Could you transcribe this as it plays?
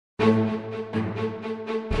Hello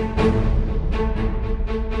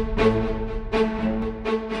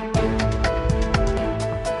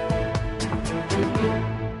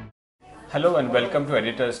and welcome to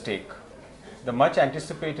Editor's Take. The much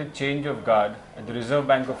anticipated change of guard at the Reserve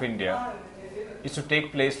Bank of India is to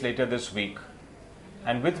take place later this week.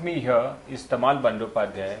 And with me here is Tamal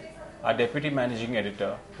Bandyopadhyay, our Deputy Managing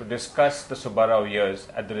Editor, to discuss the Subbarao years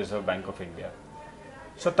at the Reserve Bank of India.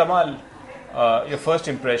 So Tamal, your first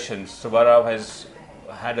impressions. Subbarao has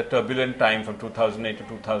had a turbulent time from 2008 to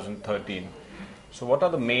 2013. So what are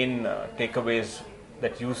the main takeaways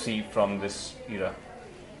that you see from this era?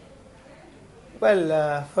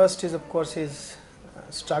 Well, first is of course his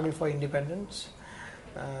struggle for independence.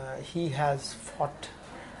 He has fought,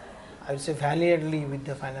 I would say, valiantly with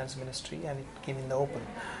the finance ministry, and it came in the open.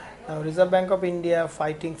 Now, Reserve Bank of India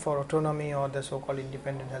fighting for autonomy or the so-called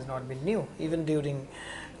independence has not been new. Even during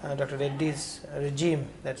Dr. Reddy's regime,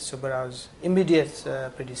 that's Subbarao's immediate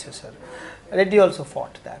predecessor, Reddy also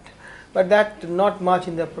fought that. But that not much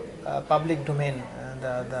in the public domain,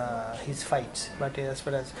 his fights. But as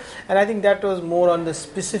far as, and I think that was more on the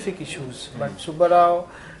specific issues. But Subbarao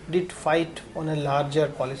did fight on a larger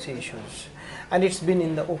policy issues, and it's been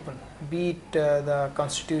in the open. Be it the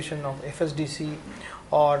constitution of FSDC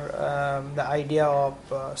or the idea of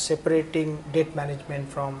separating debt management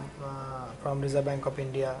from Reserve Bank of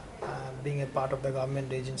India, being a part of the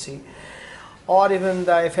government agency, or even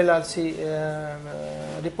the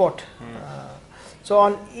FLRC report. So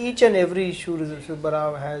on each and every issue,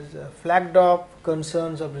 Subbarao has flagged up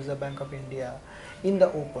concerns of Reserve Bank of India in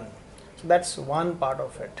the open. So that's one part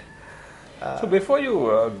of it. So before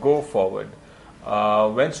you go forward,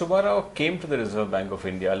 when Subbarao came to the Reserve Bank of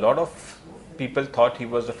India, a lot of people thought he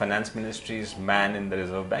was the finance ministry's man in the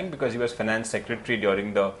Reserve Bank because he was finance secretary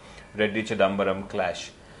during the Reddy-Chidambaram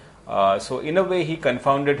clash. So in a way he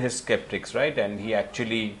confounded his skeptics, right? And he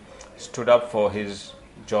actually stood up for his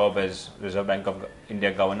job as Reserve Bank of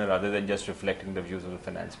India governor rather than just reflecting the views of the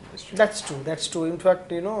finance ministry. That's true, that's true. In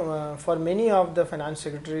fact, for many of the finance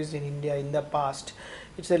secretaries in India in the past,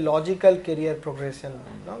 it's a logical career progression.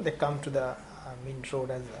 They come to the Mint Road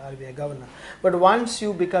as RBI governor. But once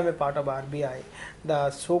you become a part of RBI, the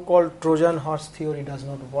so-called Trojan horse theory does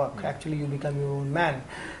not work. Actually, you become your own man.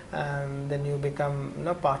 Then you become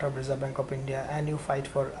part of Reserve Bank of India and you fight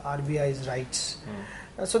for RBI's rights.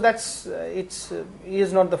 So that's he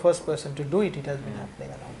is not the first person to do it. It has been happening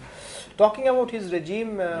around. Talking about his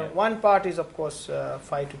regime, one part is of course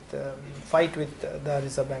fight with the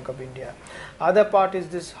Reserve Bank of India. Other part is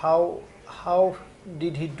this: how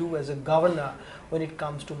did he do as a governor when it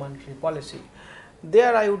comes to monetary policy?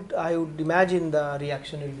 There, I would imagine the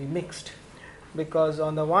reaction will be mixed. Because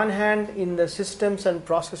on the one hand, in the systems and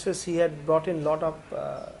processes, he had brought in a lot of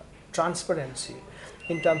transparency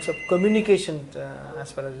in terms of communication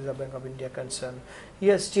as far as Reserve Bank of India concerned. He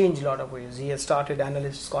has changed a lot of ways. He has started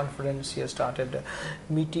analysts conference, he has started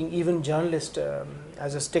meeting even journalists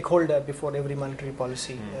as a stakeholder before every monetary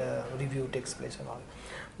policy review takes place and all.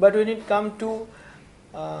 But when it comes to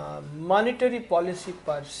monetary policy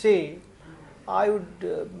per se, I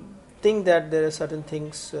would think that there are certain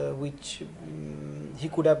things which he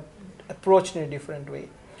could have approached in a different way.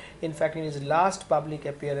 In fact, in his last public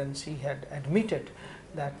appearance, he had admitted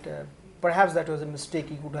that perhaps that was a mistake.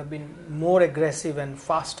 He could have been more aggressive and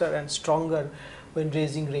faster and stronger when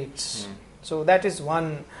raising rates. So that is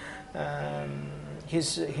one.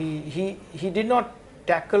 He did not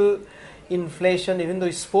tackle inflation, even though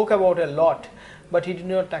he spoke about a lot, but he did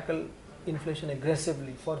not tackle inflation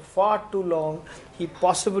aggressively. For far too long, he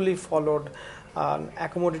possibly followed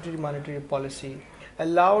accommodative monetary policy,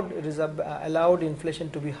 allowed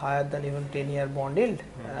inflation to be higher than even 10-year bond yield,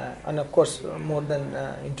 and of course more than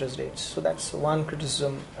interest rates. So that's one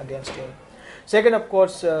criticism against him. Second, of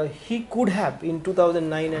course, he could have in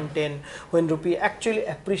 2009 and 10, when rupee actually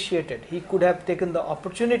appreciated, he could have taken the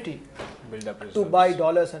opportunity to buy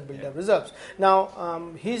dollars and build up reserves. Now,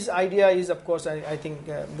 his idea is, of course, I think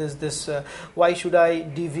why should I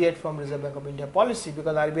deviate from Reserve Bank of India policy?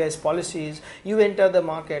 Because RBI's policy is you enter the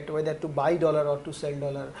market whether to buy dollar or to sell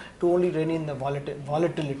dollar to only rein in the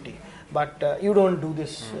volatility. But you don't do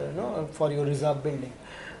this for your reserve building.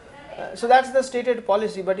 So that's the stated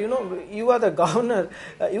policy, but you are the governor,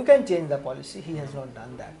 you can change the policy. He has not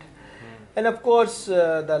done that. And of course,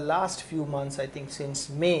 the last few months, I think since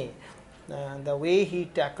May, the way he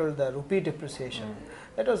tackled the rupee depreciation,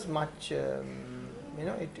 that was much,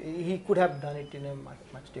 he could have done it in a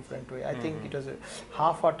much different way. I think it was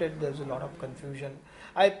half-hearted, there was a lot of confusion.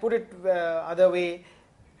 I put it other way,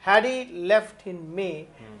 had he left in May,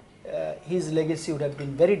 his legacy would have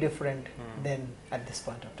been very different than at this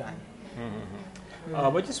point of time.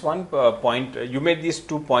 But just one point, you made these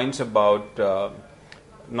 2 points about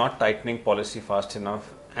not tightening policy fast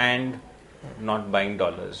enough and not buying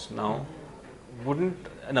dollars. Now, wouldn't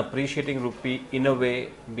an appreciating rupee in a way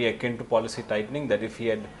be akin to policy tightening, that if he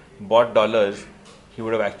had bought dollars, he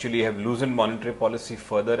would have actually have loosened monetary policy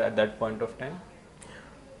further at that point of time?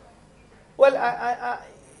 Well,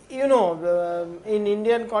 in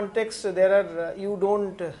Indian context, there are you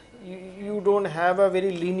don't have a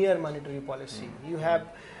very linear monetary policy. You have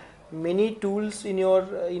many tools in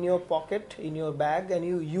your pocket, in your bag, and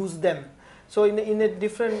you use them. So in a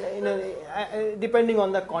different, depending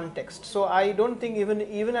on the context. So I don't think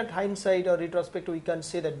even at hindsight or retrospective we can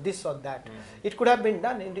say that this or that. It could have been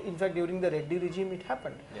done. In fact, during the Reddy regime, it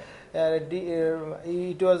happened. Yeah.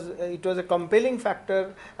 It was a compelling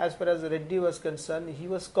factor as far as Reddy was concerned. He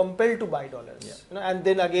was compelled to buy dollars, and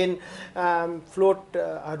then again float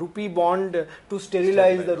a rupee bond to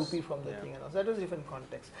sterilize the rupee from the thing. That was a different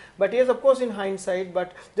context. But yes, of course, in hindsight,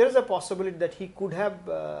 but there is a possibility that he could have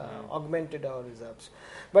augmented our reserves.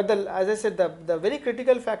 But as I said, the very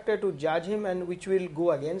critical factor to judge him and which will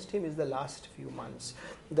go against him is the last few months.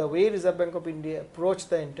 The way Reserve Bank of India approached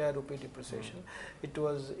the entire rupee depreciation,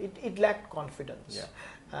 it lacked confidence,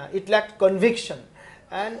 it lacked conviction,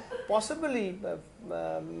 and possibly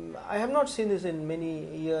I have not seen this in many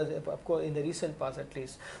years, of course in the recent past at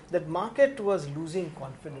least, that market was losing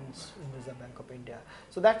confidence in Reserve Bank of India.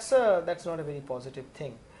 So that's not a very positive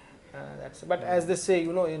thing. But as they say,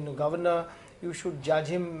 in governor, you should judge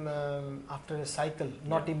him after a cycle,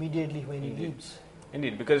 not immediately when he leaves.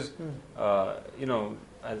 Indeed, because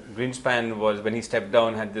Greenspan was, when he stepped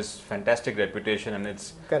down, had this fantastic reputation, and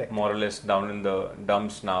it's more or less down in the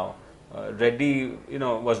dumps now. Reddy,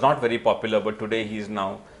 was not very popular, but today he is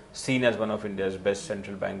now seen as one of India's best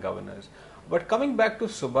central bank governors. But coming back to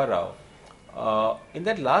Subbarao, in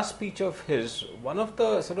that last speech of his, one of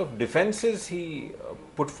the sort of defenses he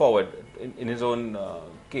put forward in his own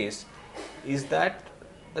case is that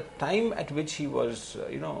the time at which he was,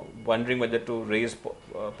 wondering whether to raise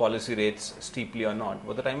policy rates steeply or not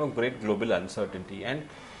was a time of great global uncertainty. And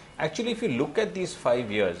actually, if you look at these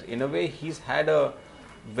 5 years, in a way, he's had a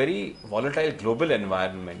very volatile global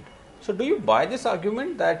environment. So, do you buy this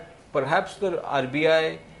argument that perhaps the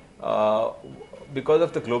RBI, because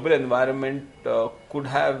of the global environment, could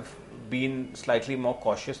have been slightly more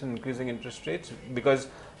cautious in increasing interest rates? Because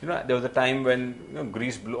there was a time when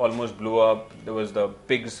Greece almost blew up. There was the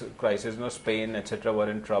pigs crisis. Spain, etc., were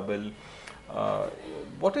in trouble.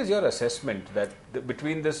 What is your assessment that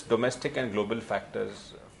between this domestic and global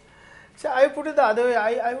factors? So I put it the other way.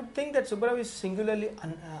 I would think that Subbarao is singularly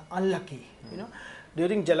unlucky.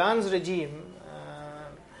 During Jalan's regime,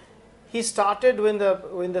 he started when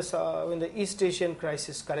the East Asian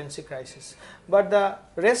crisis, currency crisis, but the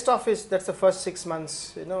rest of his, that's the first 6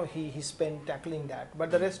 months, he spent tackling that.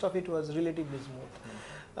 But the rest of it was relatively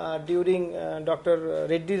smooth. During Dr.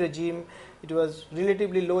 Reddy regime, it was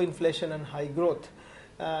relatively low inflation and high growth.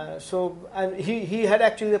 And he had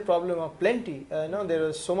actually the problem of plenty. There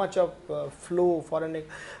was so much of flow,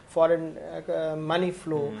 foreign money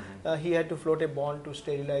flow. He had to float a bond to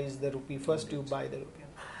sterilize the rupee. First you buy the rupee.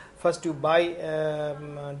 First you buy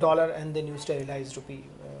dollar and then you sterilize rupee.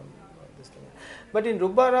 But in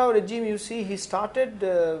Subbarao regime, you see, he started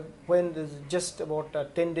when just about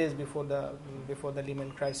 10 days before the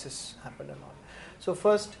Lehman crisis happened and all. So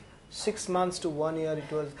first 6 months to 1 year,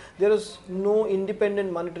 there was no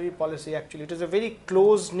independent monetary policy actually. It was a very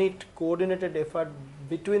close-knit, coordinated effort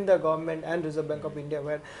between the government and Reserve Bank of India,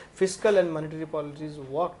 where fiscal and monetary policies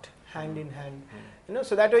worked hand in hand.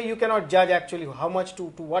 So that way you cannot judge actually how much to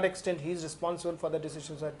what extent he is responsible for the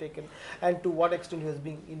decisions that are taken, and to what extent he is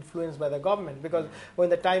being influenced by the government. Because when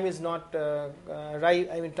the time is not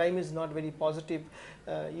time is not very positive,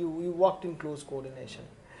 you worked in close coordination.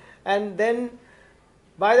 And then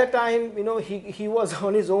by the time he was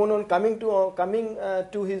on his own, coming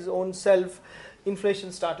to his own self,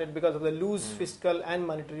 inflation started because of the loose fiscal and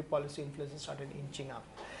monetary policy. Inflation started inching up.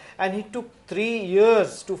 And he took 3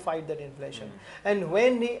 years to fight that inflation. And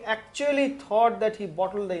when he actually thought that he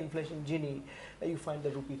bottled the inflation genie, you find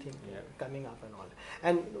the rupee thing coming up and all.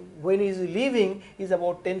 And when he's leaving, he's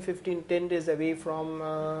about 10 days away from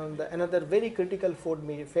another very critical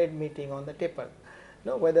Fed meeting on the taper.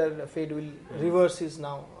 Whether the Fed will reverse his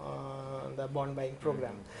now the bond buying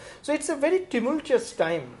program. So it's a very tumultuous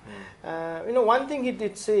time. One thing he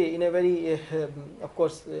did say in a very, of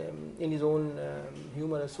course, in his own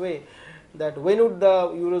humorous way, that when would the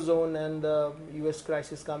Eurozone and the US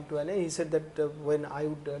crisis come to an end. He said that when I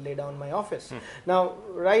would lay down my office. Now,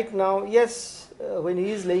 right now, yes, when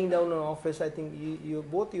he is laying down an office, I think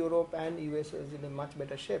both Europe and US is in a much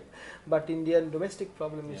better shape. But Indian domestic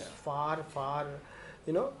problem is far,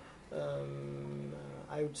 you know,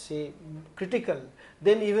 I would say critical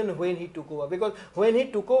than even when he took over. Because when he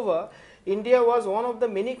took over, India was one of the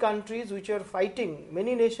many countries which are fighting,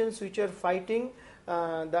 many nations which are fighting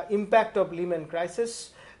the impact of Lehman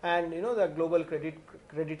crisis and the global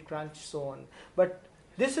credit crunch, so on. But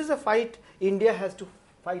this is a fight India has to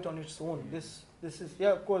fight on its own. This is,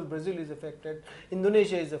 of course, Brazil is affected,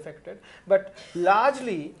 Indonesia is affected, but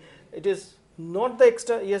largely it is not the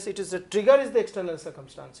external. Yes, it is the trigger is the external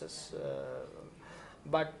circumstances,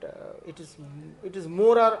 but it is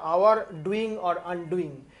more our doing or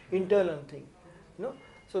undoing, internal thing,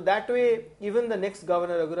 So that way, even the next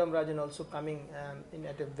governor, Raghuram Rajan, also coming in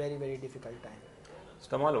at a very, very difficult time.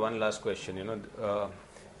 So, Tamal, one last question.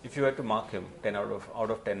 If you had to mark him 10 out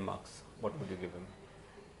of 10 marks, what would you give him?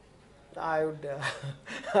 I would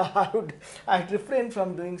I'd refrain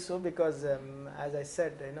from doing so because, as I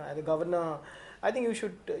said, as a governor, I think you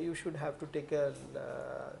should have to take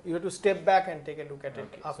you have to step back and take a look at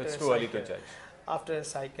it. After so it's too early to judge. After a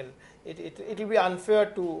cycle, it will be unfair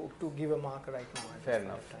to give a mark right now. Fair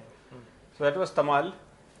enough. So that was Tamal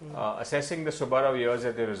assessing the Subbarao years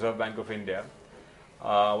at the Reserve Bank of India.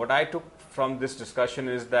 What I took from this discussion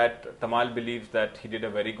is that Tamal believes that he did a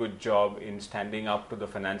very good job in standing up to the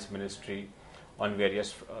finance ministry on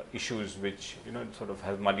various issues which sort of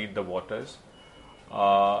have muddied the waters.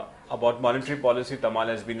 About monetary policy, Tamal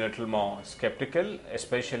has been a little more skeptical,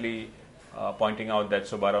 especially pointing out that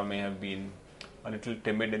Subbarao may have been a little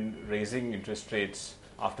timid in raising interest rates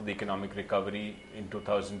after the economic recovery in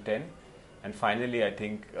 2010. And finally, I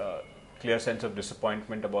think clear sense of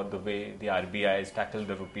disappointment about the way the RBI has tackled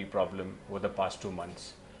the rupee problem over the past 2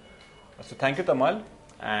 months. So thank you, Tamal,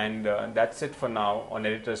 and that's it for now on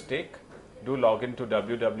Editor's Take. Do log in to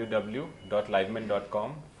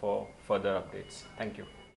www.liveman.com for further updates. Thank you.